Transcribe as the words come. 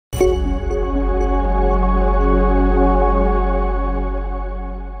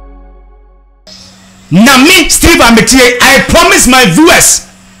na me Steve Ametie I promise my viewers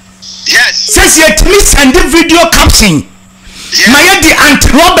yes says yet me send the video caption my the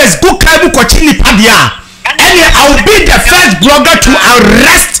anti-robbers go kaibu kochini padia and I will be the first blogger to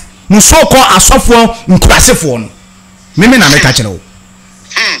arrest musoko asofo nkurasefo no meme na meka kire wo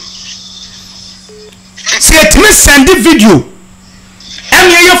say yet me send the video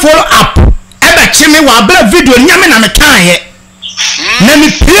and you follow up ebe chime wa bra video nyame na meka ye let me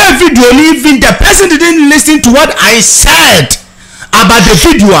play video even the person didn't listen to what I said about the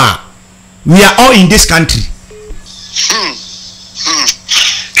video. We are all in this country.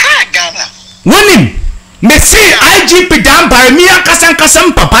 Winning. Me see IGP Dampare. Me a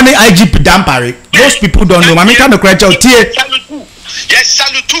kasam papa ne IGP Dampare. Most people don't know. Mami can correct you. Yes,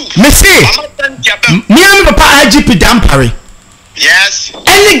 salute. Me see. Me and papa IGP Dampare. Yes.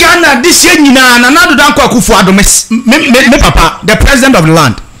 Any Ghana this year na do dan kwa Akufo-Addo me papa the president of the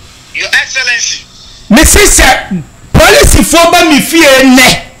land. Your Excellency. Me see say police for ba me fie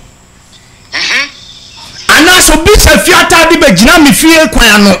ne. Ana so bi se fiata di be gina me fie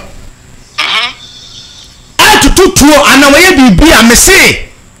kwan no. Atututuo ana we bibia me say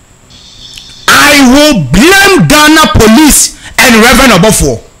I will blame Ghana police and Reverend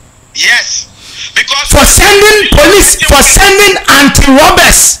Obofo. Yes. Because for sending police, for sending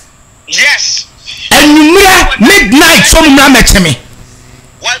anti-robbers. Yes. And you midnight some na mecheme.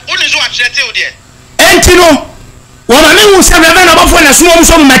 What is what you tell there? And you know, what I mean, we say Reverend Obofo na sumo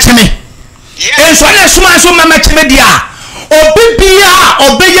some mecheme. Yes. And so na sumo some mecheme dia. Obibia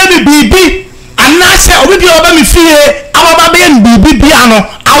obeye bibi. Anase obibia oba mi fie, ababa be bibi bia no.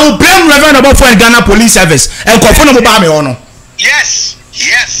 I will blame Reverend Obofo and Ghana Police Service. And kofo no ba me ono. Yes.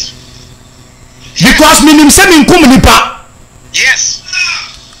 Yes. Because me say me nkum nipa. Yes.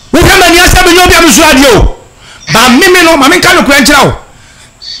 We come and yes be no be amusuadio. Ba me no ma me kan no kura nkyira wo.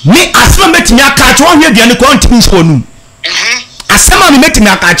 Me asema betimi aka kye wo hwe aduane kwa ntimi nso onum. Asema me betimi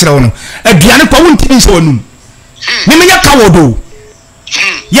aka kye wo no. Aduane kwa wo ntimi nso onum. Me me ya coward o.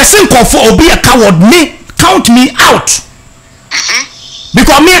 Yes nkofo obi a coward me count me out.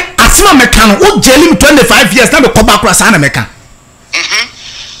 Because me asema me kan o jeli me 25 years na me ko ba kura sa na me kan.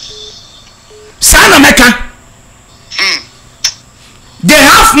 Sana meka. They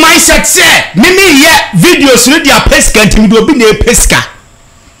have mindset say mimi ye videos no dia pesca ntimi do bi na pesca.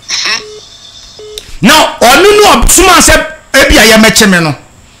 Now onu no suma se ebia ye mecheme no.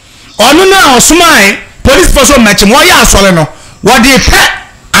 Onu na osuma police force mecheme wo ya asole no. Wo de pe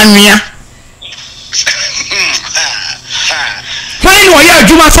anwea. Why no ya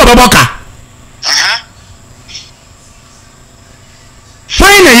adwuma so boboka?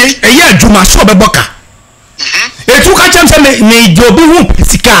 Why na ye adwuma so boboka? Etu ka chem say me jobi hu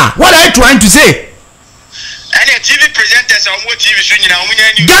sika. What are you trying to say? Any TV presenters on what TV show nyina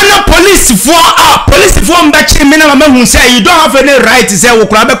omunya news. Ghana police for mbachi me na mama hu say you don't have any right to say wo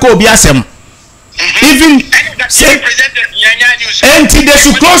kura be ko obi asem. Even say presenters nyanya news. Until they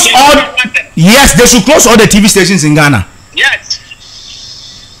should close all. Yes, they should close all the TV stations in Ghana. Yes.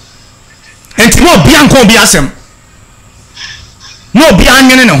 Until no bi anko obi asem. No bi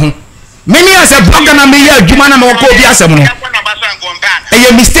anyene ne ho. Many as a blogger na me ya adwuma na me ko obi asem no.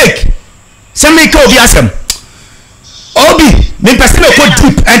 A mistake. Say me ko obi asem. Obi, me person ko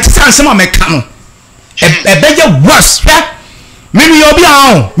deep and san some me ka no. E beje worse. Me ni obi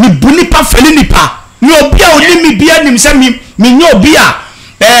a me buni pa feli nipa. Me obi a oni me bia nim say me ni obi a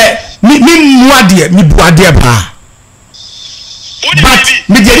me muade me buade ba. But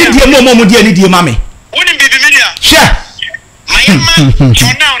me dey die mo dey ni die ma me. Woni bibi me dia. Sure.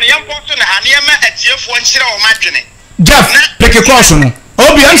 Jeff, pick a cross on.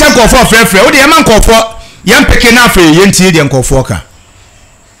 Obi answer call for free. What the man call for? Young picking up a young tea and call for car.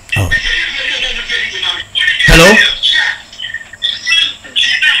 Hello?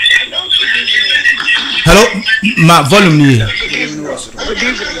 Hello? My volume here.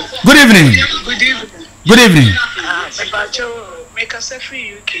 Good evening. Good evening.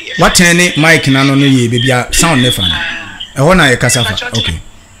 What any Mike Nano ye baby sound never. I want a cassava. Okay.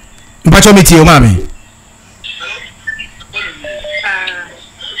 But you meet your mommy.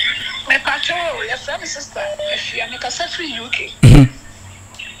 My patrol, your family sister, if you are make a free UK.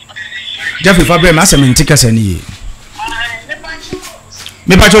 Jeffrey Fabre, Master Minticas and ye.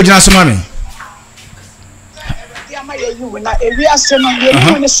 Me patrol, Jansu Mammy. We are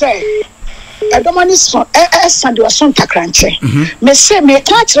saying, say. I don't want this one. Send you a son takranche. Me say me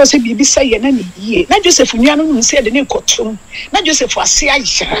catch us be say ye na ye. Na Joseph Nyanu say the name Kotum. Na Joseph Asia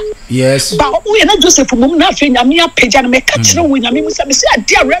Isha. Yes. But we na Joseph mum na fe nyame apagya na me catch no we nyame say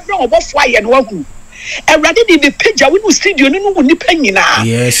dear Reverend Obofo aye no wagu. Everybody did the page. I will studio no one penny now.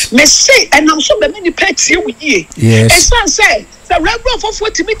 Yes. Me say, and I'm so many pets here with you. Yes. And son said, the Rev O.B for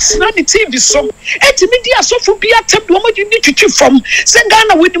to meet not the TV so. And to media so for be a tap woman you need to choose from.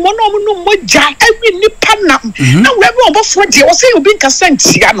 Sengana with the mono more jack every nipanam. Now Rev O.B for dear was saying being consent.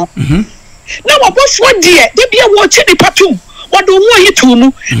 Now about for dear, they be a watching the patum. What do you want to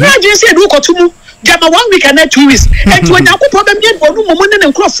know? Now just say look to move. Jama 1 week and 2 weeks. And when I put them in for woman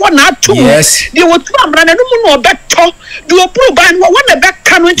and cross one or two, they would come and no more back talk. Do a pro ban one the back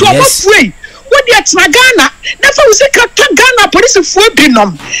can into a way. What the Ghana? Never was a Ghana police for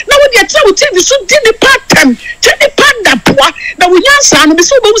Binom. Now when the tell you so did the part time, check the part that poor. Now we answer and be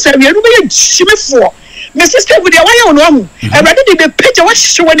so both and we are shimmy for. My sister with the wire on one. I read the page of what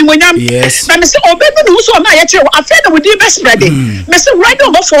she when you yes. But Mr. O.B who's on my actual affair with the best ready. Mr. Right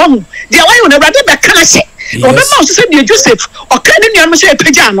over for him. The wire on a rather that can I say. O.B also said the Joseph or can you say a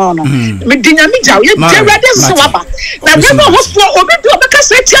pajama? With Dinamija, you're ready so about. Now never was for O.B to a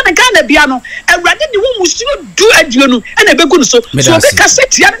cassette and a can piano. And rather the woman was still do a journal and a begun so the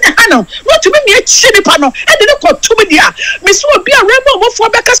cassette and a hano. What to me a chili panel and then got 2 million. Miss will be a rebel for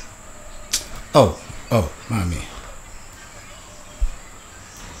Becca's. Oh, mommy.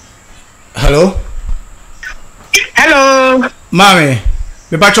 Hello? Hello. Mommy.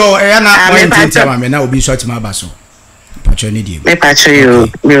 Me pacho e na mo ntenta mommy na obi short ma baso. Pacho ni di. Me pacho yo.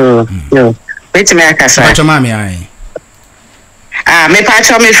 Wait me akasa. Pacho mommy ai. Me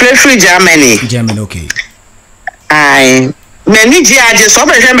pacho me free Germany. Germany okay. Ai. Me ni ji aje so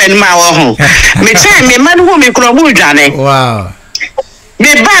be hwe me ma wo ho. Me try me man hu me kro hu dwane. Wow.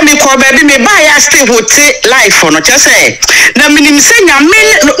 Me ba me ko baby me ba ya stay hote life no che say na minim se nyame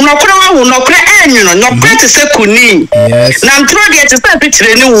no kro wa no kro anyu no kro te se kuni na ntro de te se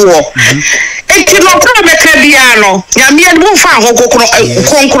picture ni wo enti no kro be ka bia no nyame en bu fa ho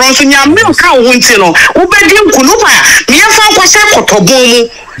konkron so nyame ka wo nti no wo be di nkunu pa me fa ko se kotobon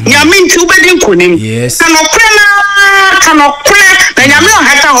mu nyame nti wo be di nkunim na no kro na nyame o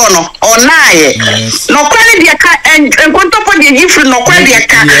hata ho no onaye no kro ne de ka enkontopo de ifri no kro de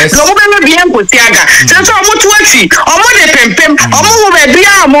ka no be no bi enkotiaga se so mo tuachi omo de pempem omo wo be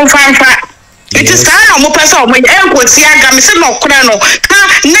bia mo fanfa it is kind of mo person omo enkotiaga me se no kro no ka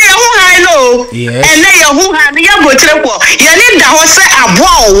ne hu ha no and ne hu ha ne ya go treko ye ne da ho se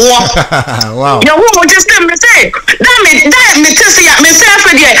aboa owo wow ye hu mo just me say that me tese ya me say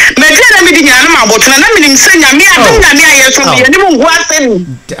afa de me dre na me di nyana ma botuna na me nim se nyame adom nyame ayeso me ye ne mo hu asen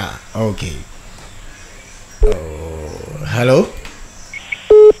okay hello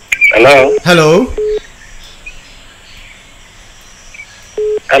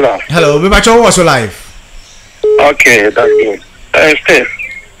Hello, we watch our also live. Okay, that's good. Steve.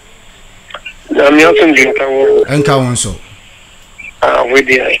 I'm Nelson Jinka. And Kawanso. With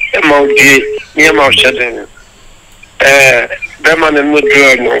the MOG, near Mount Sheddon. Beman and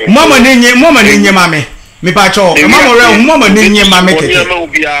Mudro. Mama in your mammy. Me pacho, Mama in your mammy.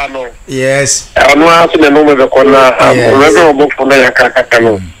 Yes. I know how to know the corner. Rev O.B for the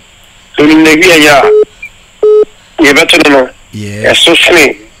Kakano. So in the year, you better know. Yes. So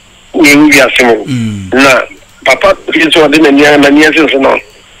sweet. You na papa is what in the years no.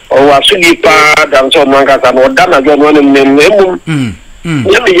 Or was really bad and so on. Or done again one in the name.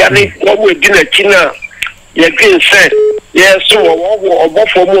 Yami, what we did at China. Ye green said, yes, so or both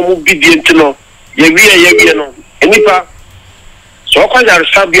for more obedient to know. Ye no. Anypa. So I can't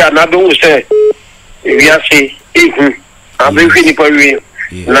Sabia and I don't say, if you say, I'm very finny.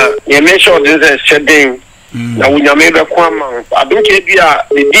 Now, you make sure there's a shedding. Now, when you made a quam, I don't care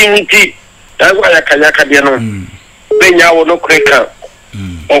the dignity. That's why I can yakadiano. Then you will not crack up.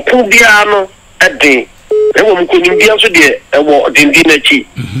 Or Kubiano at day. Then we couldn't be also there, and what the dinner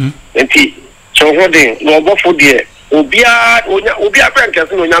and tea. So, what day, no more for dear. Obia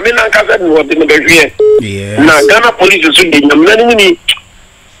Brancas, no Yamina Casan, what in the Belgian. Now, Ghana police is doing many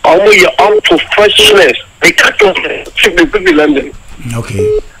almost your unprofessionals. They can't check the people in London.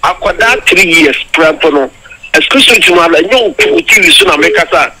 Okay. After that 3 years, Prampono, especially to my young TV soon,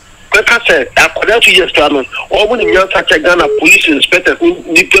 America. Because after that 2 years, all when you are such a Ghana police inspectors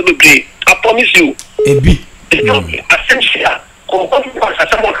need to be. I promise you. A B. Essential. Someone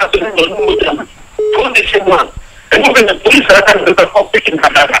has to know for the same one. And even the police are going to picking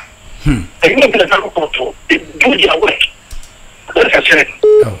Canada. And even the Ghana control, they do their work. That's I said.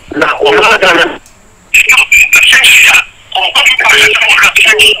 Now, all Ghana. Essential.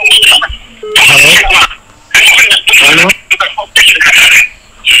 Hello?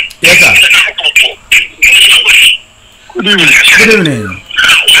 Yes, sir. Good evening. Good evening.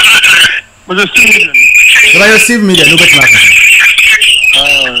 But the Steve. But I receive media, look at my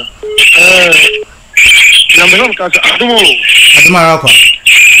me no ka adumo aduma akwa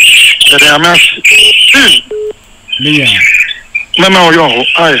ede amas Liya mama oyo ho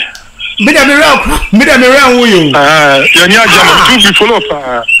ai me da me ra wo yo yani ajama tu bi follow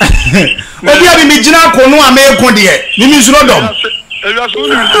pa obi abi me gina ko no ameko de ni mi suro dom ewa so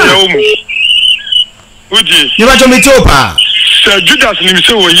ni ya o mu uji ni ba jo me topa Sir Judas ni mi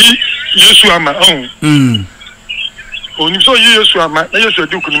se wo yi Yesu ama oni so yi Yesu ama na Yesu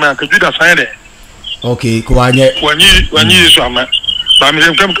adu kunu ma ka Judas an de okay ko anye wani Yesu ama ba mi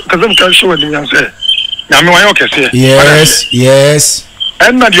kazam ka show ni yan se na mi wan yo kese yes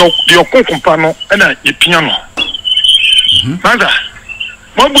and na the okokumpa no na ye pia no manda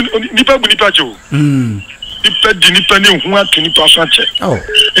mo bu nipa cho nipa ni hu atu nipa so ache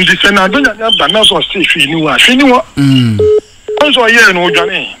ndi se na donya na ba na so stay fi ni wa so ye no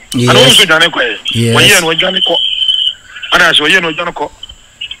dwane ana so dwane ko ye wo ye no dwane ko ana so ye no dwane ko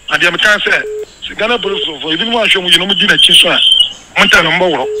and am kan say Ghana police for even one show you know di na chi so a monta no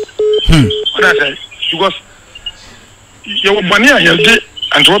mbowro ana say because you bani a yelde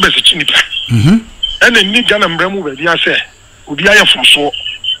and Robert Chinipa and then ni Ghana mbramu be dia say obi aye fomso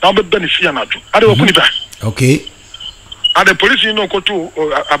na be benefit na do ade wo kunipa okay and the police you know ko to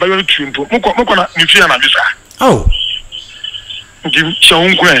abayo tuimpo mko na ni fia na bisa ndim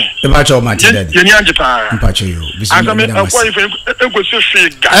chawun kwen e ba chaw ma ti daddy ye ni anje pa mpacho yo asame akwa ife ego se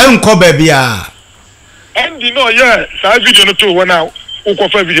figa e nko ba bia endi no ye sa video no to wona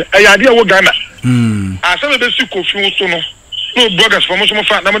ukofa video e ya de wo Ghana asame be si kofi so no no bloggers for mo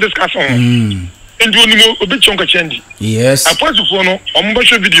fa na mo discuss on endi oni mo obi chonka chendi yes apozu fo no o mo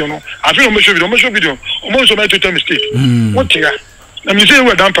show video no afi no mo show video o mo so na total mistake what ya na mi say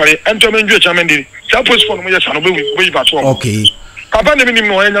we dan pare ento me ndwe chamendi sa post for no mo yes no we ba to okay papa ne minim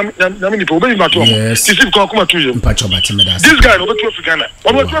no nyam ni po be ba to tisip ko kuma to you mpacho bati me da this guy no be to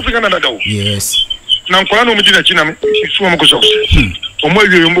Africana na da yes na nkola no mo di na chi na su mo ko so o mo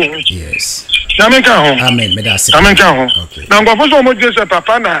awie mbo yes amen ka ho amen me da se amen ka ho okay na ngofo so mo je se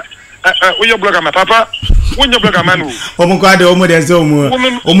papa na oye blogger ma papa wonye blogger man o mo kwade o mo de se o mo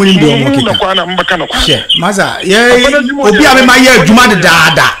ni ndo mo kika kwa na mbaka na kwa maza ye obi a me ma ye adwuma de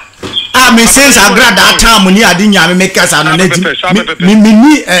daada a me sense agrada time ni ade nya me mekasa no naji mi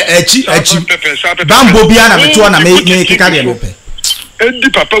ni echi bambo bia na me to na me kika de me pe edi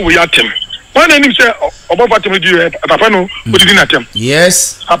papa we atem wana nim se obofa tem di papa no odidi na tem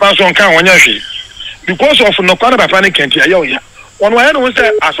yes papa so nkan wonya hwe because of no kwa na papa ne kenti aye oya one way no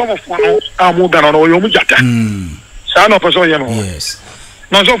say asofo no amu da no yo mu jata sa no person ye no yes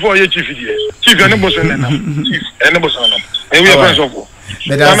no so for ye chief ne boso ne na chief ene boso na e we friends of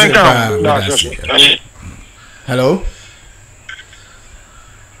hello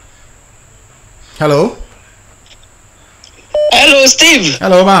Steve.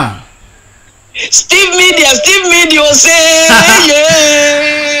 Hello ma. Steve Media say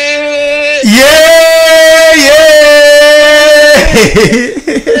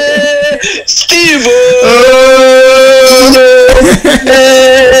Steve.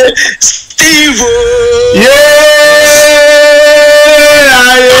 Steve.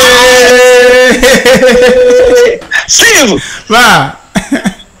 Steve. Ma.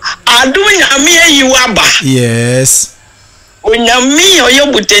 Adu nyame ayiwaba. Yes. Onyame oyo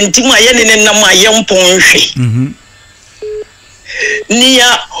butentim aye ne nam aye mponhwe.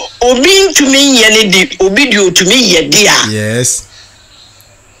 Nia obi ntumi ye ne di obi di otumi ye dia. Yes.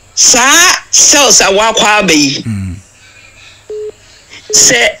 Sa cells awakwa abayi.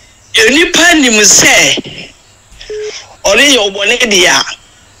 Se onipa nim se ore yo bone dia.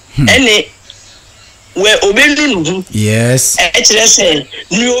 Ene we obendunu yes kire se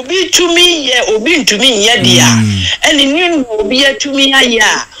ni obi tumi ye obi ntumi ye dia ene ni obi atumi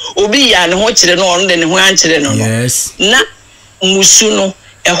aya obi ya ne ho kire no on de ne ho an kire no yes na musu no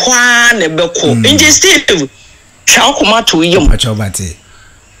ehwa ne beko nje Steve twa koma to yim acho bate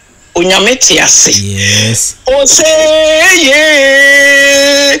onyame te ase yes o say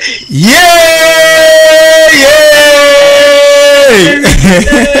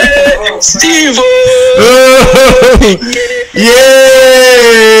Steve.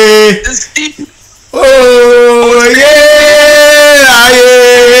 Steve. Oh yeah.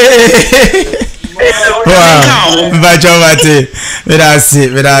 Wow. Bajawate. Vedasi.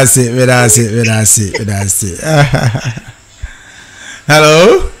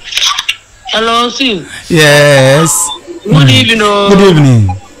 Hello. Hello, Steve. Yes. Good evening. Good evening.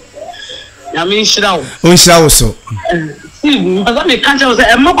 Yami Shirao. O Shirao so. Steve, because me can't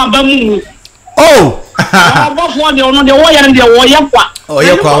say e mo baba mu. Oh. Abofo de ono de wo ya de wo ya kwa. Oh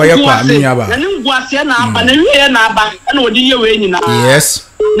ya kwa mi aba. Na ngwa ase na aba na wie na aba na odi ye we nyina. Yes.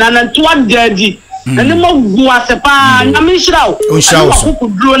 Na ntua dedi ene mo gu asepa na me nshirawo o nshirawo ko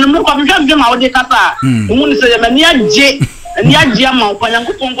duro ne mo ko hwehwe ma wo de kasa mu ni se ye mani agye ama ko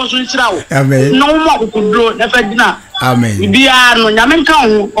Nyankopɔn ko so nshirawo amen no mo ko duro na fa dina amen bia no nyame nka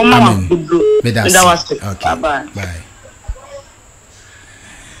ho o ma ko duro okay bye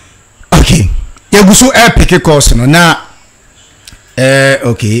okay yeguso epic course no na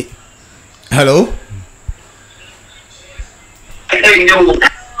okay hello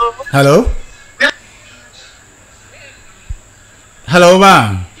hello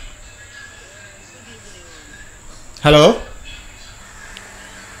ma hello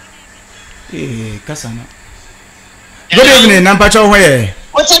kasana good evening nampacho where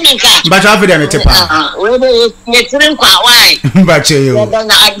what's in the but I feel metepa we trin kwa why bacho yo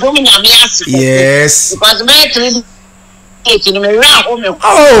na adom na me asu yes because me trin it me ra ho me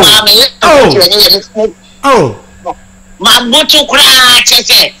oh ma boto kura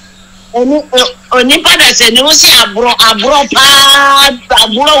chese oni pada se ni wo si abro pa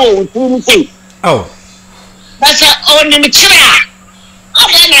abro wo tun se oh basa oni mi kira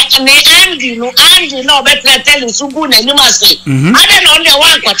ade na Andy no better tell sugu na ni mase ade na on the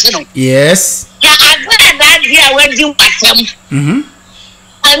one kwate no yes ya agba da dia wadi watem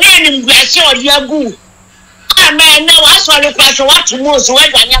ani ni ngwase odi agu amen na wa so le kwaso watu mo so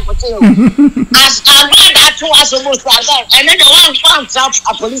we gani akote yo as agba da to wa so mo so agba and then the one found out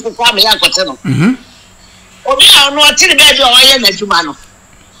a police come ya akote no obi a no tiri be bi o wa ye na juma no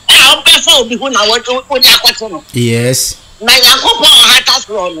o be fa obi hu na wo ni akote no yes na Yakobo hata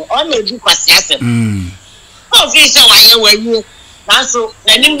so no o na edu kwase asem o fi se wa ye wa yi na so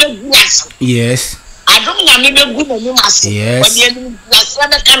na nim be gu aso yes adom na me be gu na nim aso yes o de nim aso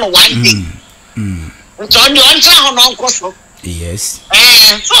be kan one day so on ho no nkoso yes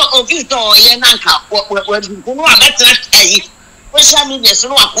so o fi to ye na nka wa du ko no abetra ayi social media so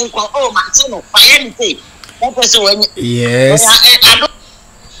no akonkon o ma ti no fa ye ni te o pe so wa yes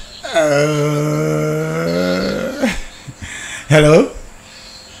hello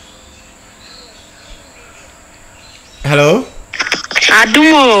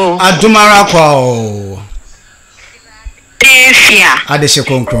adumara kwa o Tefia adeshe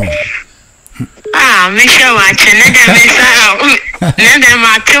konkron me sure watch ne dem ne dem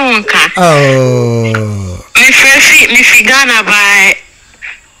atunka oh me figana by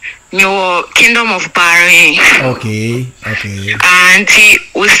your Kingdom of Bahrain. Okay. And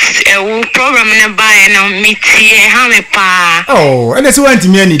we program na buy na meetie ha me pa. Oh, and that's want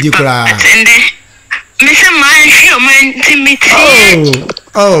me any dikura. And me say man show man meetie.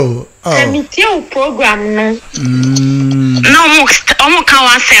 Oh. Meetie program no. No mo ka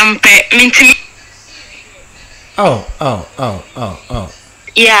wa sempe meetie. Oh.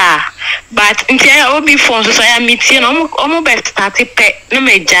 Yeah, but until O.B phone so I meeting almost best started pet no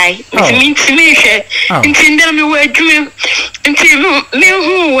me jai. It means me share. Until me were dream until me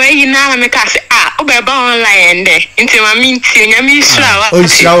who way you now make us O.B online there. Until my meeting I mean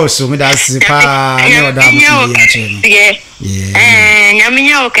so me that's pa no da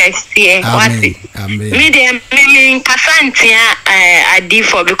nyaminya okasi what me dem me kasantia I did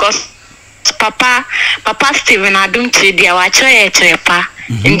for because Papa Steven Adum-T dia wa chere pa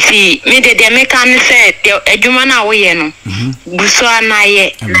nti me de make am say adwuma na wo ye no buso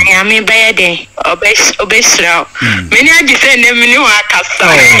anaye na ya me be de obesra me ni agi say ne me ni wa kasa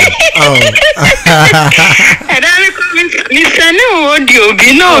and I me sane audio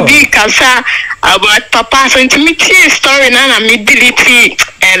bi no bi kasa about Papa so nti me tea story na me delete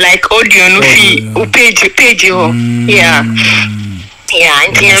like audio no fi page ho yeah,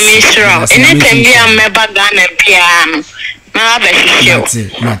 and I'm sure. And then be a member Ghana piano. Na ba shisho.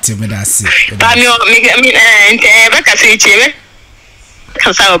 Mate me that's it. Ba mi and Becca say chebe.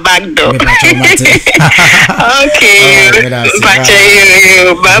 Cause our back door. Okay.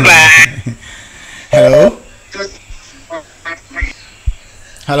 Bye bye. Hello.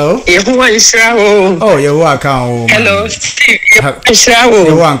 You is Israel. Oh, you walk out. Hello, Steve. Israel.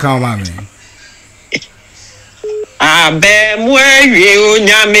 You walk out, mommy. Abe mwewe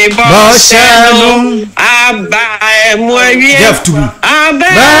unyame boshenu Abe mwewe Abe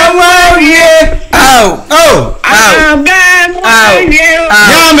mwewe Abe mwewe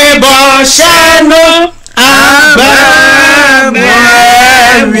Nyame boshenu Abe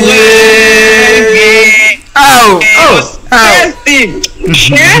mwewe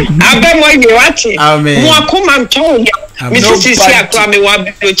Abe mwewe wati Mwakuma mtonga Misisi akwa me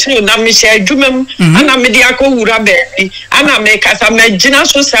wabilo na mi share adwuma ana me de akowura baabi ana me kasa me gina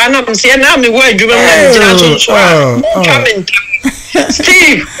so sa ana me se na me wa adwuma na gina so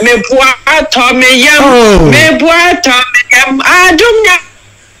Steve me bua to me yam adumnya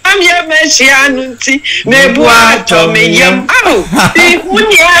am ye me chianunti me buato me yam au mi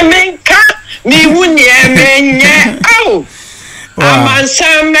wunya menka mi wunya menye au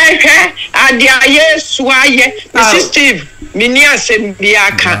amansa mehwe adia Yesu aye Mrs. Steve mini asem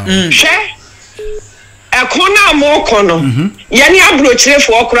biaka hwe ekona mo kono yani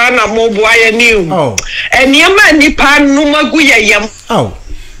abrochirefo okra na mo boa ye niu eniema nipa numagu ye yam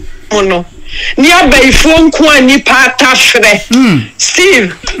mono ni abaifo nko anipa tafre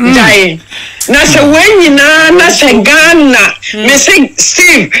Steve dai na se wenyina na se Ghana me se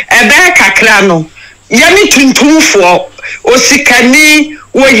Steve ebe kakra no yani tuntumfo osikani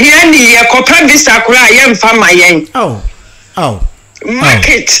wo hiani ye kopa bisa kura ye mfa mayen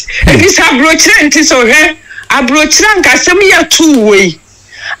market bisa brochire nti so he abrochire nkasem ya tuwe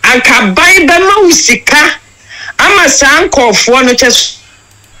anka bai be ma usika ama sankofo no ches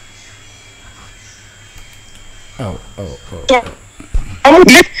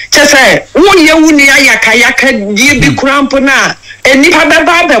chese wo ye wuni ayaka die bi kurampo na enipa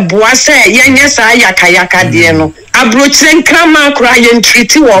beba beboa se yenye sa ayaka die no abrochire nkrama kura ye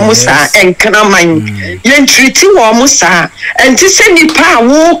ntriti wo mo sa enkraman ye ntriti wo mo sa enti se nipa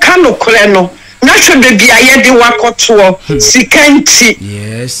wo ka no kore no na hwede bia ye de wakoto sikanti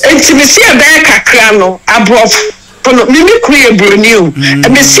enti me se be kakra no abrof no mimi kure broni o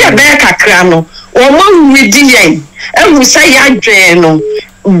me se be kakra no o mo widi yen ewu say adwen no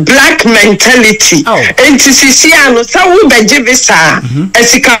black mentality enti sisi ano sa wo beje visa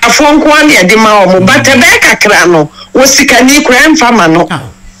esikafo nko ane ade ma o mo batebe kakra no wo sikani kura mfama no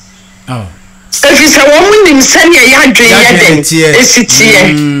efisa wo munim sane ya adwen ye den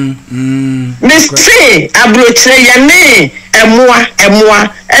esitie me say abrochire ya ne emoa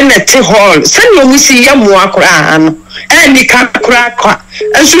ene te hall sane mo si ya moa kura ano eni kakra kwa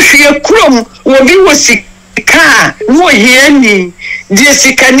ensuhwe krom wo bi wo ka wo hiani die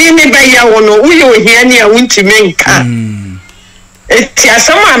sikani ne baya wono wo hiani a wunti menka eti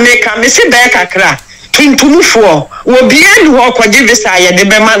asama meka me se be kakra tuntumufo wo bia ni ho kwaje visa ye de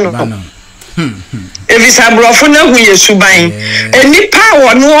be ma no evisa brofo na hu Yesu ban enipa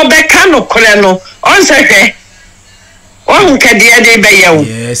wo no obeka no kore no onse hwe o nkade de be yawo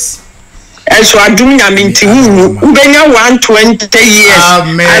eso adum nyame nti wu ubenya 120 years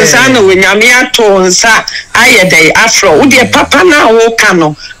ansana we nyame ato nsa ayedai afro wo de papa na wo ka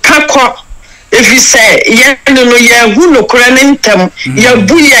no kakọ efise ye no ye hu no kora ne ntam ya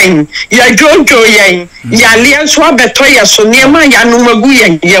buyen ya jojo yen ya lienso abeto ya so niema ya no magu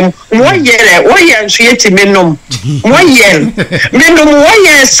yen yem wo ye nso yeti menom wo ye menom wo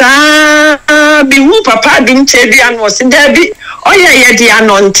ye sa bi hu papa dum chedi an was dabi oya ye di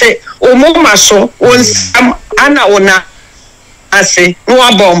anonte omoma so wonsam ana ona ase no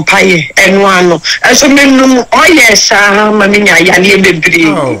abompaye enu ano eso menum oye sa maminya yale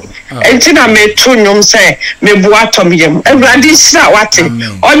bebri enti na metu nyom se mebuatom yem ewrade sira wate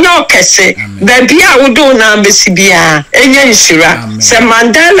onye okese baby a wodo na besibia enye nsira se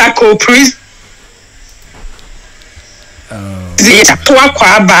Mandela ko priest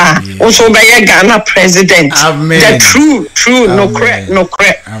Kwaba also by a Ghana president. The true no crack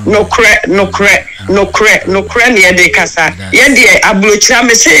near the casa. Yet ablucha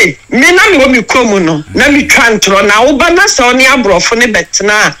me say, Menam will be commono, Nami Trantro now, Ubana Sonia Brofone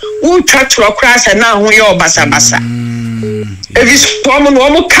Betna, who try to cross and now we are basa. If it's common,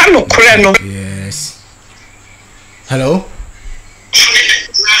 one cano creno. Yes. Hello?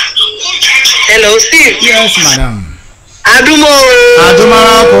 Hello, Steve. Yes, madam. Adumako.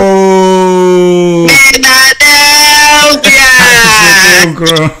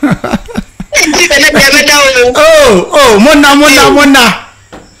 Oh, mona.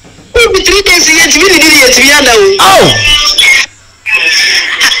 Oh.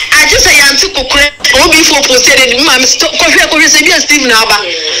 I just say I'm too quick. Obi for posted mama coffee say Steve now ba.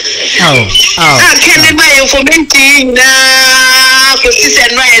 I can't buy information na ko si say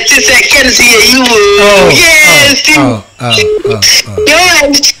no e ti say can see you. Yes, Steve.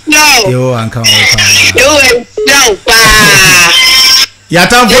 Yo anka no pa. Ya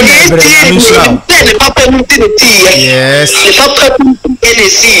tamfo na bre nusra. Papa muti ne ti. Yes. Papa ene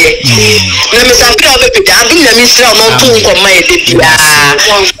si. Na me sabi o be pita adum na mi sra o mo tun ko mai de bia.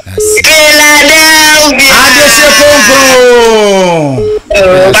 Adese konkro.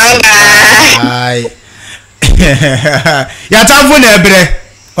 Bye. Ya tamfo na bre.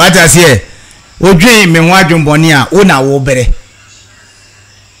 What I say? Odwen me ho adwonbone a wo na wo bre.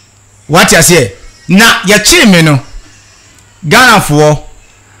 What I say? Na ya chi me no. Ghana for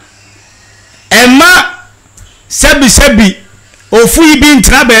Emma Sebi ofu ibi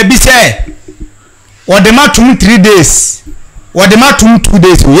ntra ba bi say o de ma 3 days What the matter 2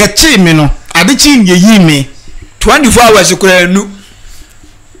 days? We are chimney no. I did chin ye me 24 hours. You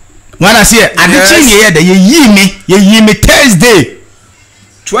when I say I did chin ye the ye me Thursday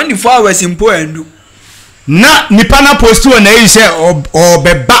 24 hours important. Na nipana post to an say or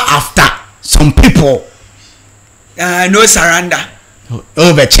be back after some people. No surrender.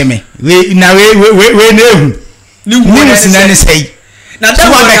 Over chime. We now we know. News in any say. Now that's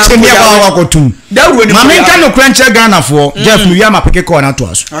what I came here about go to. Mama can no crunch Ghana for Jeff we am pick corner to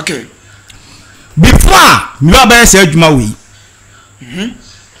us. Okay. Before you are say adwuma we.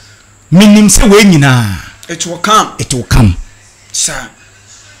 Minim say we nyina. It will come. It will come. Sir.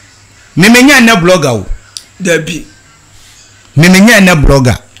 Me menya na blogger. There be. Me menya na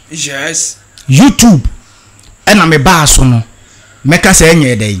blogger. Yes. YouTube. And I'm a bar so no. Meka say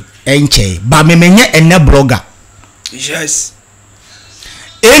enye dey enche. Ba me menya na blogger. Yes.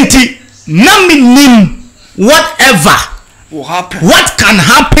 Enti na minim whatever will happen. What can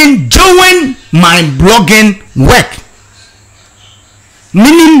happen during my blogging work?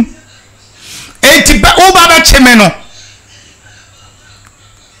 Minim enti ba oba cheme no.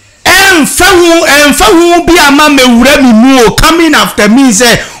 Enfa hu bi ama mewura mi mu coming after me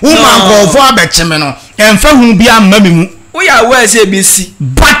say woman go for abecheme no. Enfa hu bi ama mi mu. We are where say BC.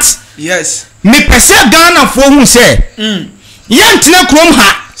 But yes. Me pese Ghana for hu say. Yantine krom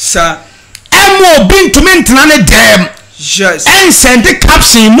ha. Sir. Emo bi ntumi ntena ne dem. Yes. En send the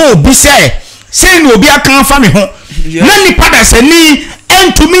caption mo bi say no obi aka fa me ho. Na nipa da se ni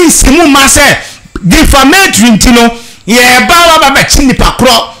entumi nsimu ma say defamatory ntino ye ba wa ba chi nipa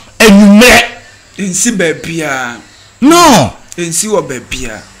kro enumre ensi babia. No. Ensi wo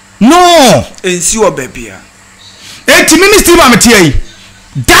babia. No. Ensi wo babia. Eti ministry ba metie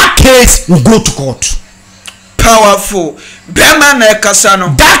that case will go to court. Powerful. Bema na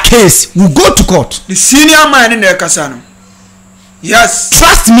ekasano. That case will go to court. The senior man in ekasano. Yes.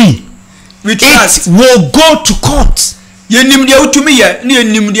 Trust me. We trust. It will go to court. Yenim dia utumi ye, ni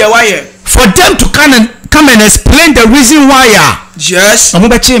yenim dia waye. For them to come and explain the reason why. Yes. I'm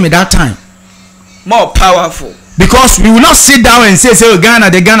about me that time. More powerful. Because we will not sit down and say Ghana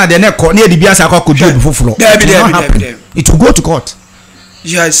the neck near the biasa could do before floor. It will go to court.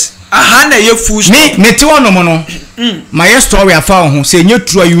 Yes. Ahana ye fool. Me te one no. My story I found say you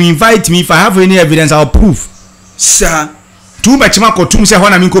true you invite me if I have any evidence I'll prove. Sir. Too much ma ko tum say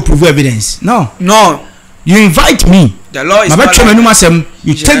when I mean go prove evidence. No. No. You invite me. The law is not like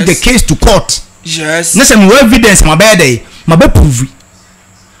you yes. Take the case to court. Yes. Next time evidence my bad day. My be prove.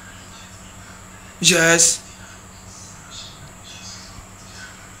 Yes.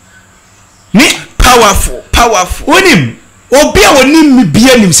 Me powerful. When him obi a woni me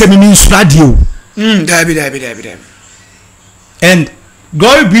bia nim say me insuladio. Dabi. And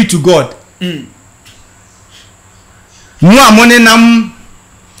glory be to God. Mu amone nam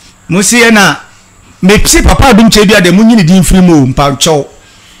musie na me psi papa dum che bia de munyi ni din free mo mpa chow.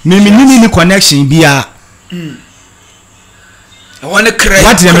 Me ni connection bia. I want to create.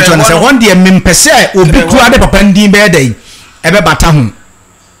 What dem to say one day me mpese obi kura de papa ndin be dey ebe bata ho.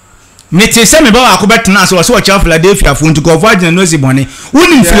 Me te se me ba akobetena so wo cha Philadelphia fo nti go virgin no zibone.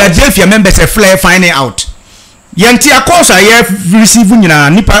 Woni Philadelphia members e flare find out. Yenti akoso aye receive nyina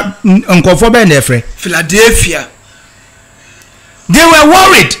nipa nkofo be na efre Philadelphia. They were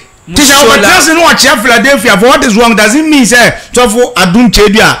worried. Teacher, our person who watch Philadelphia for what is wrong doesn't mean say so for adum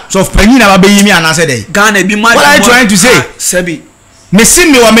chebia so penny na ba yimi anase dey. Ghana be mad. What are you trying to say? Sebi. Me see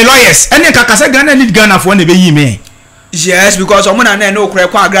me wa me lawyers. Any kakase Ghana need Ghana for na be yimi. Yes, because someone na no kure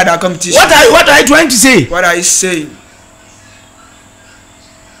kwa agrada competition. What are you trying to say? What are you saying?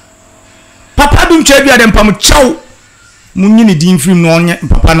 Papa dum chebia dem pam chaw. Munyi ni din film no onye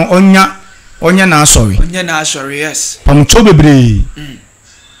papa no onya na sorry. Onya na sorry, yes. Pam chaw bebre.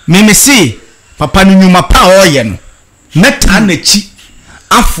 Me see papa no nyuma pa oye no. Meta na chi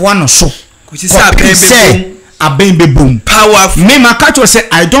afo no so. Kuti say abembe boom. Powerful. Me makacho say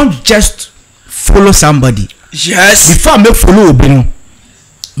I don't just follow somebody. Yes. Before me follow obi no.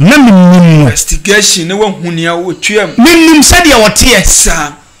 Na me nim investigation ne won hunia wo twam. Me nim said ya wote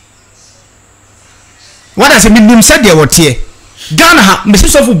sir. What does it mean said ya wote? Ghana ha me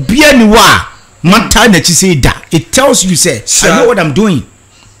so for bia ni wa manta na chi say da. It tells you say I know what I'm doing.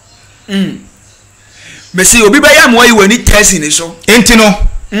 Me see obi ba ya mo yi wani test ni so. Enti no.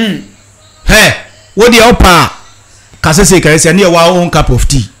 Hey, what the opa kase say kare say na your own cup of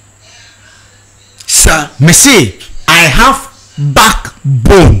tea. Sir, me say I have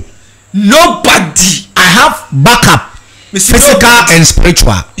backbone. Nobody. I have backup. Physical and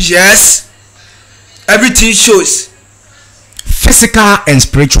spiritual. Yes. Everything shows. Physical and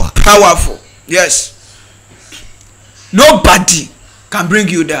spiritual. Powerful. Yes. Nobody can bring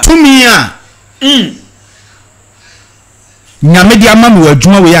you down. To me, Nyamedia mama wa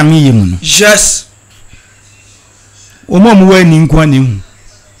juma we ami yemu. Yes. Omo we ni nkwa ni hu.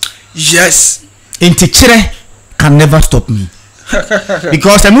 Yes. Intikire can never stop me.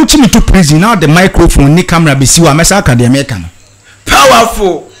 Because I'm not me to prison now the microphone ni camera be see wa mesa academy kan.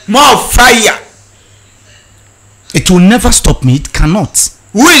 Powerful, more fire. It will never stop me. It cannot.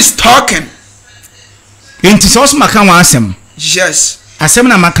 Who is talking? Inti so maka wa asem. Yes. Asem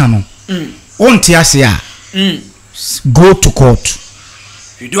na maka no. Onti ase a. Go to court.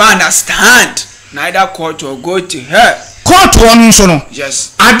 You don't understand. Neither court or go to her. Court one so no.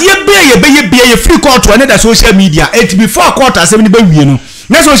 Yes. Adie be ye free court one the social media. It before court asem ni be wie no.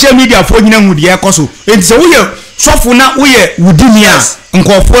 Na social media for nyina hu de e koso. Enti se wo ye sofo na wo ye wudini a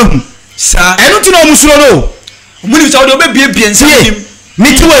nkofo hu. Sir. Enu ti no musuro no. Muni so do be bie nsam.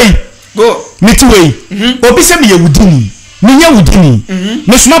 Mitiwei. Go. Mitiwei. Obi se me ye wudini. Me ye wudini.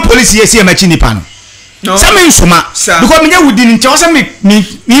 Me suma police ye se machi nipa no. No. Some insuma because me wudini nche o me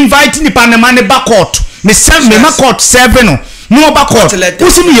invite nipa na man back court. Me send me ma court 7 no. No back court. Who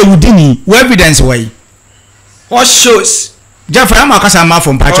see me ye wudini? We evidence why? What shows? Jeff am akasa ma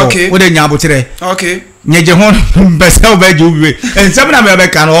from pacho. Okay. We dey nya abotere. Okay. Nyeje hon bese obeje uwe. En some na me be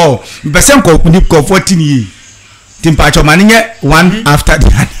kan o. Bese nko 14 years. Tim pacho man nye one after the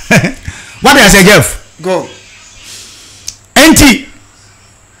other. What did I say, Jeff? Go. Enti.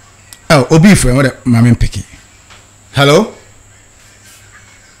 Oh, Obi friend, what mama picking? Hello?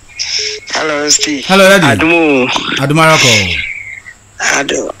 Hello, Steve. Hello, Daddy. Adumarako.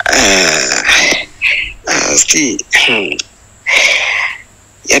 Steve.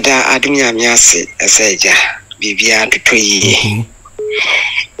 Yada adumya miase eseja bibia tutoyi.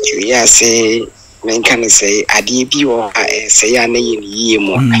 You say men can say adi bi o say ya na yie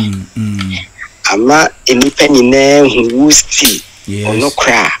mo. Ama enipa nyina hu Steve. Ono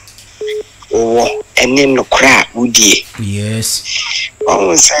kra. Oh, and then no crap, would ye? Yes.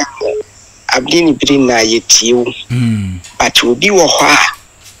 Oh, sir, I've been bring na yet you, but will be what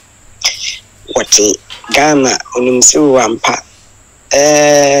a Ghana on himself one part.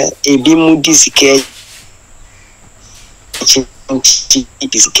 A be moody sketch,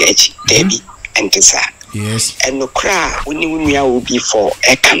 sketch, Debbie, and the sir. Yes. And no crap, when you will be for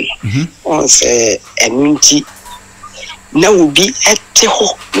a can. Oh, say, and minty. Na ubi ete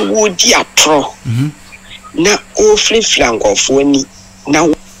ho wo di atro na o free flank of wani na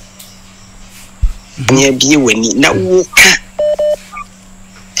nya bi wani na wo ka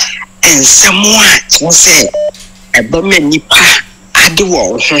ensamwa se eba manipa ade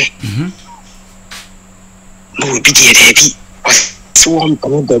wo ho na ubi di rebi so won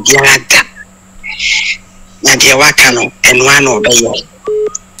ko do bia da na dia waka no enwa na obeyo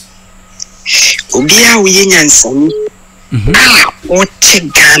obi a wo yenyansani what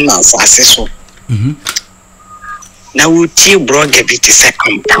Ghana as so. Now we see blogger bit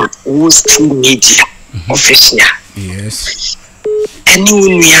second who's media official. Yes.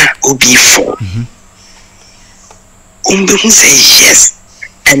 Anyone we are Obi for. Say yes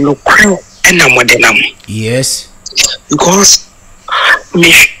and no crow and a modernam. Yes. Because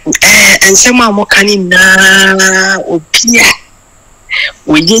me and some more can na Opia.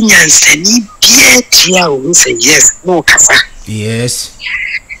 We didn't say yes, no kasa. Yes.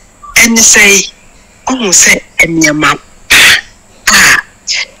 And say, almost say, and your map.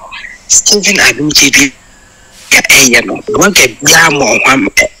 Stephen Adum no, one get Yamo, Elmo,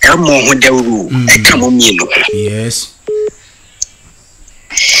 the come on, you know. Yes.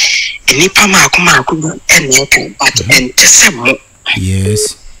 And Nipama Kumaku and Yakan, but and just more.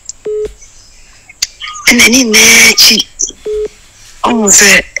 Yes. And any nachi. Oh,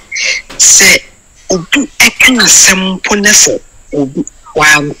 say, Obu Ekana Samponefo, Obu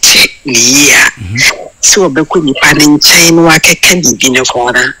one check near. So, Bekuni Panin chain work a candy be no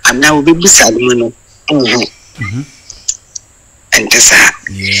corner, and now be beside Muno. And this,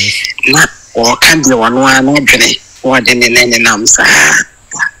 yes, not or can be one ordinary, or than in any names. I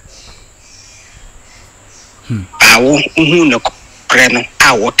won't no crano,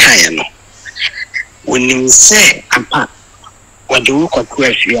 our kind. When you say, Apart. What do you call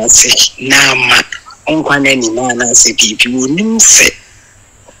you say? Nama, on any man, I say, people wouldn't say.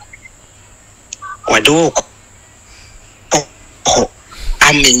 What do you call?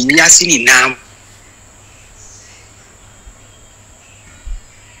 I mean, Yassini now.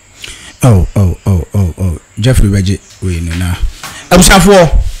 Oh, Jeffrey Reggie, we know now. I'm sorry for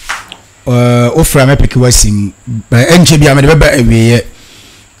offer me pick was him by NGB. I'm a baby.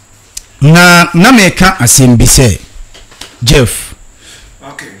 Na me ka asim bi say Jeff.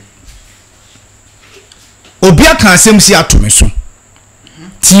 Okay. obia kan asem si atome so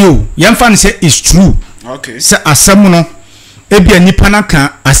tio yemfa ne say is true okay say asem no ebia nipa na kan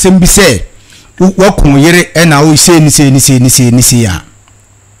asem bi say wakun yere e na o say ni ya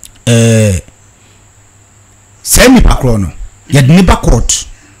say nipa kro no ye de nipa court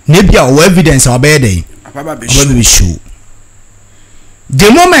na bia o evidence obey dey ababa be show the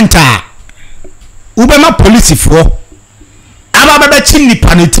moment ubema police for ababa chi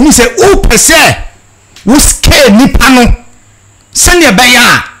nipa no timi say o pese wo scale nipa no send be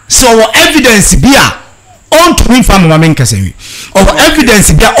ya so evidence bia on to me farmer men kasewi or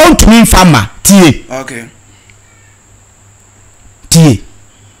evidence bia on to me farmer tie okay tie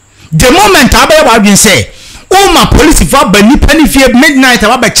the moment ababa bin say o ma police for ba nipa ni fie midnight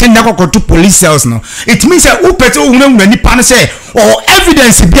ababa chen na kokoto police cells no it means say o pete o hunu nipa no say or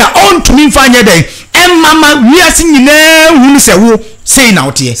evidence bia on to me fanya dey em mama we are sing nyina hunu say wo say na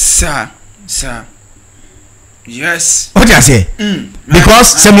otie sir yes what you say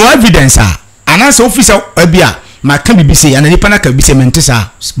because some evidence and as officer abia ma kan bibi say and nipa na ka bibi say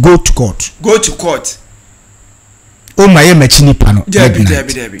mentisa go to court o ma ye machini pa no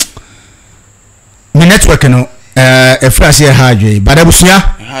debi me network no efra say hardware badabusia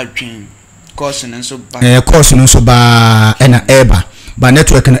hardware course nso ba na eba ba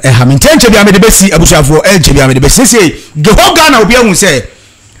network no ha me ntenche bia me de besi abusuafo enche bia me de besi say ge ho Ghana obi ahun say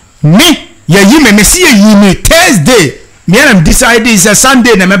me ye yi me see ye me Thursday me am decide is a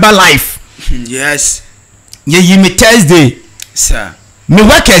Sunday na meba life yes ye yi me Thursday sir me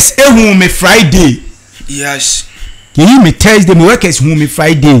workers ehun me Friday yes ye yi me Thursday me workers hu me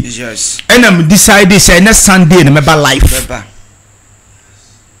Friday yes and am decide say na Sunday na meba life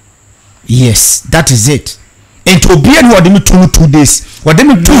yes that is it and to be and what me 2 days what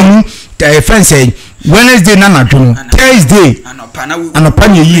them 2 friends say Wednesday na nadwo Thursday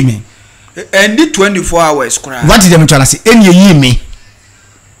anopana ye yi me and the 24 hours cry what did them tell us any ye me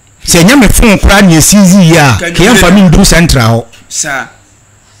say nya me phone cry na CZ ya can for me do central sir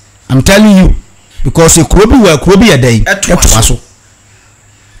I'm telling you because krobi ya day etwaso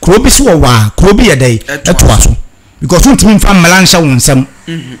krobi so wa krobi ya day etwaso because untimi mfa melansha wonsam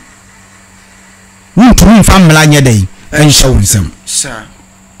untimi mfa melanya day ensha wonsam sir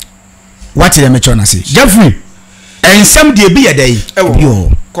what did them tell us Jeffrey and some dey be ya day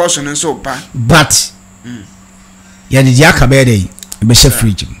yo caution and so pa but ya di aka be day be chef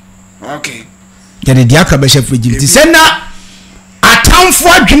fridge okay ya di aka be chef fridge ti say na atamfo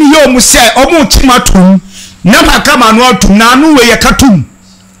adwene ye omu say omu timatum na maka manu atum na anu we ye katum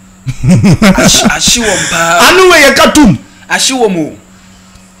ashiwo ba anu we ye katum ashiwo mu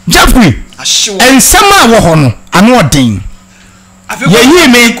Jeffrey ashiwo ensema wo ho no anu odin ye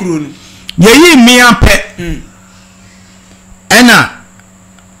yi me ape ena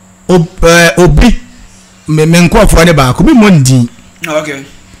obi me nkofo ne ba ko bi mondi okay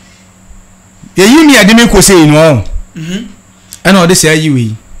ye yi me ade me ko say no ena o de say yi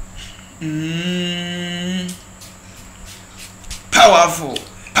we powerful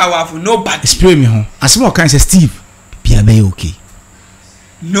nobody spray me ho asem o kan say Steve bia be okay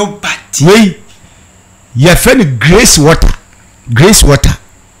nobody we you find grace water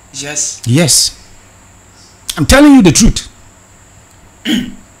yes I'm telling you the truth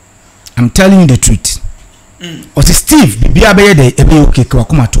or say Steve bia be dey e be okay kwa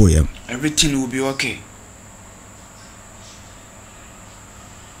kuma to yam everything will be okay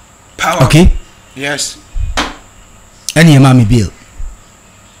okay yes any mama bill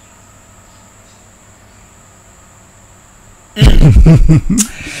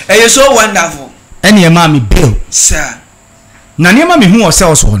you're so wonderful any mama bill sir na ne mama hu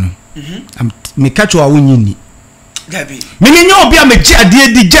ourselves no me catch wa wonyini gabi me nyo obi a me gi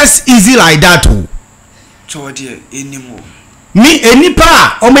ade di just easy like that o so dear anymore me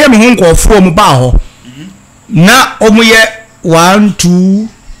enipa o me hu nkofo mu ba ho na o mu ye 1 2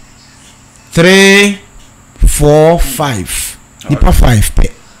 3 4 5 nipa 5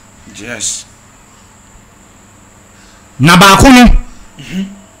 pe yes na ba ko no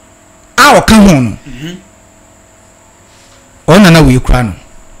a o ka ho no ona na we kura no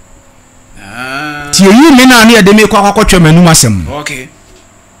ti yi me na na de me kwa kwatwa manu asem okay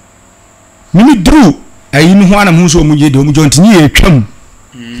mini dru ayi ni ho ana mu so mu je de mu jonti ni etwam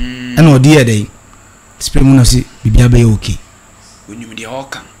ana odi ye dey spray mu no si bibia be okay onyum de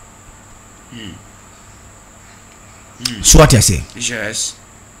hoka so what you say yes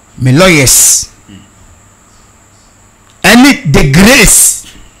me lawyers and the grace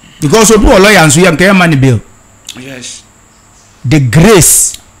because obi lawyer nso yam kaya money bill yes the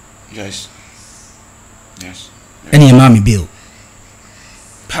grace yes any mama bill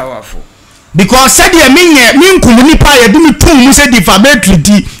powerful because said ye me nkumuni pa ye dumi tum mu se defamatory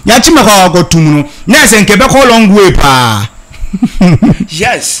di ya chi me kwa go tum no na se nke be call long way pa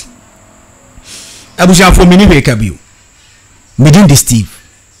yes abuja for me ni we ka bio within the Steve,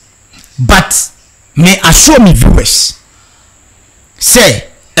 but may assure me viewers say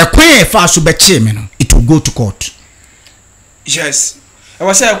a queen fa so be che me no it will go to court. Yes, I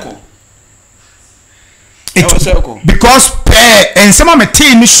was circle. Because and some of my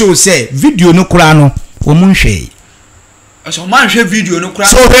team show say video no kura no o mu nhwe. So man hwe video no kura.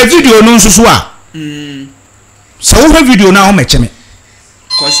 So the video no nsusu a. So we video na o meche me.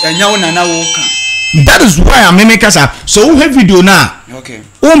 Cause anya wo na wo kan. That is why I'm making us up. So we have video now. Okay.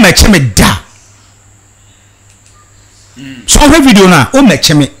 O meche me da. So we have video now. O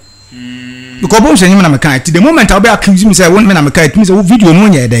meche me. Because both say na me kan. The moment I be accuse me say won me na me kan. It means video no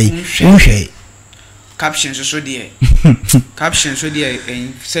nya dey. Nhwe. Caption so there. Caption so there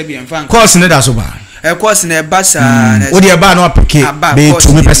en sebi en fan. Course ne da so ba. Course na ba sa. O dey ba na apeke. Be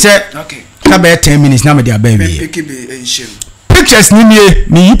to me pese. Okay. Ka be 10 minutes na me dey ba wi. Peke be enshim. Pictures ni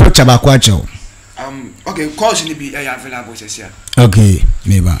me yi picture ba kwa cho. Okay, course ni be available sesia. Okay,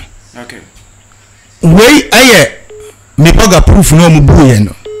 me ba. Okay. We aye me poga proof no mu buye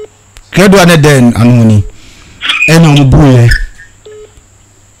no. Credo ane den anuni. Ena mu buye.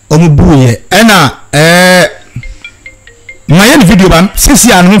 Omu buye. Ena my video ban since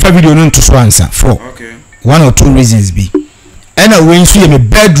ya no fa video no to so answer for. Okay. One or two reasons be. Ena we nso ye me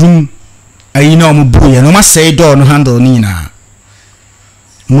bedroom ayi na omu buye no ma say door no handle ni na.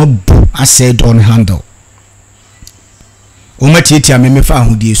 Mo bu I say door no handle. O ma tietia me fa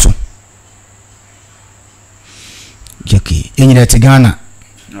ahodie so. Okay, enyina te Ghana.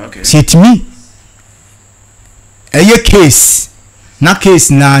 Okay. See it me. Eye case. Na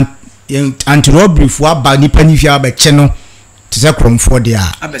case na anti-robbery for ba nipa ni fia ba che no te se kromfo de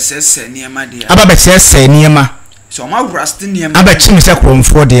a. Abesese niema de a. Abesese niema. So ma rust niema. Abeche me se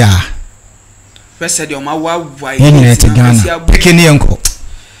kromfo de a. Pese de o ma wa wai. Enyina te Ghana. Pekini enko.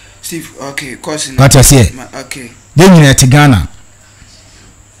 Steve, okay, cause what I say. Okay. Enyina te Ghana.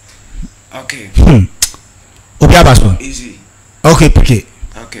 Okay. Obi abaso. Easy. Okay, peke.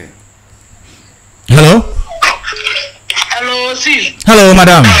 Okay. Hello? Hello, Steve. Hello,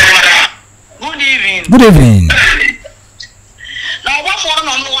 madam. Good evening. Good evening. Now, what for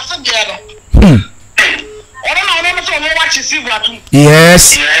no was a girl? I don't know so watch you see what.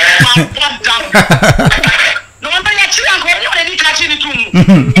 Yes. No wonder you children go any catching it too.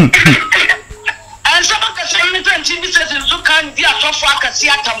 And some of the same TV says you can be a sofa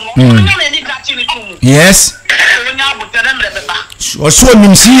casiata. Any catching it too. Yes. So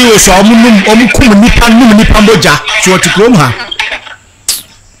nim see so omukum nipa num nipa moja so otikrom ha.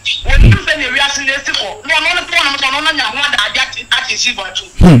 When you say we are seeing this for no na nya ho da aja ati si batu.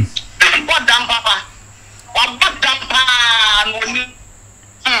 What damn papa. What damn papa no ni.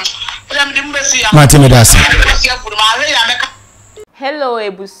 Hello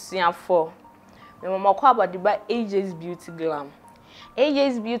ebusiafo. Me mama kwa abadiba AJ's Beauty Glam.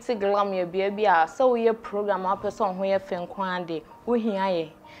 AJ's Beauty Glam ye baby a so we program a person ho ye fenkwan de wo hia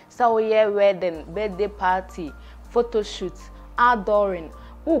ye. So we wedding, birthday party, photo shoot, outdooring,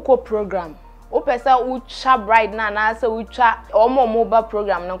 wo program. O pesa ucha bride na na se ucha omo mobile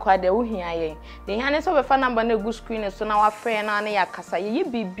program no kwa de wo hia ye. De hia ne so be fa number na go screen so na wa frɛ na ya kasa ye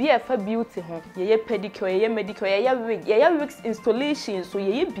bibi e fa beauty ho ye pedicure ye medicure ye wig ye wigs installation so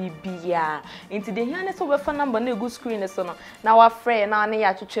ye bibi ya. Inti de hia ne so be fa number na go screen so no na wa frɛ na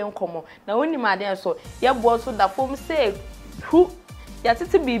ya twetwe nkomo na woni ma de so ye bo so da fom say hu ya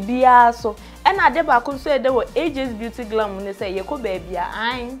tete bibi ya so e na de ba ko so e de wo AJ's Beauty Glam ne say ye ko baby ya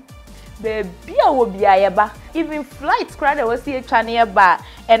an baby a wo bia ye ba even flight cry dey was see twa ne ba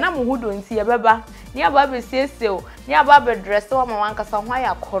e na mo hudo nti ye beba ne aba be sieseo ne aba be dress wo ma wan kasa hwa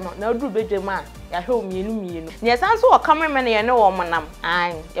ya kono na odu bedwem a ya hwe o mienu ne san so wo cameraman ye ne wo monam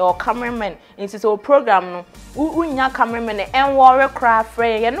an ye wo cameraman nti so program no unya cameraman e en wo re cry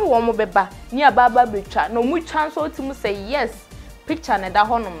frɛ ye ne wo mo beba ne aba betwa no mu twa so otimu say yes picture na da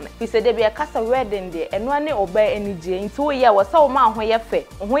honom he said dey be a kasa wedding dey eno ane oba enije nti wo ye wo sa wo ma ho ye fe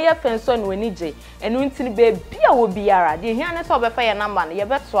nso na enije eno nti be bia wo biara dey hia ne so obefa ye number na ye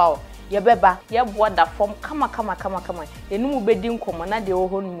beto a ye beba ye boda form kama enu mu bedi nkomo na dey wo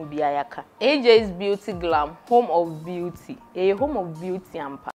ho no mu bia yaka AJ's Beauty Glam, home of beauty home of beauty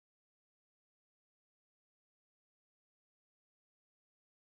ampa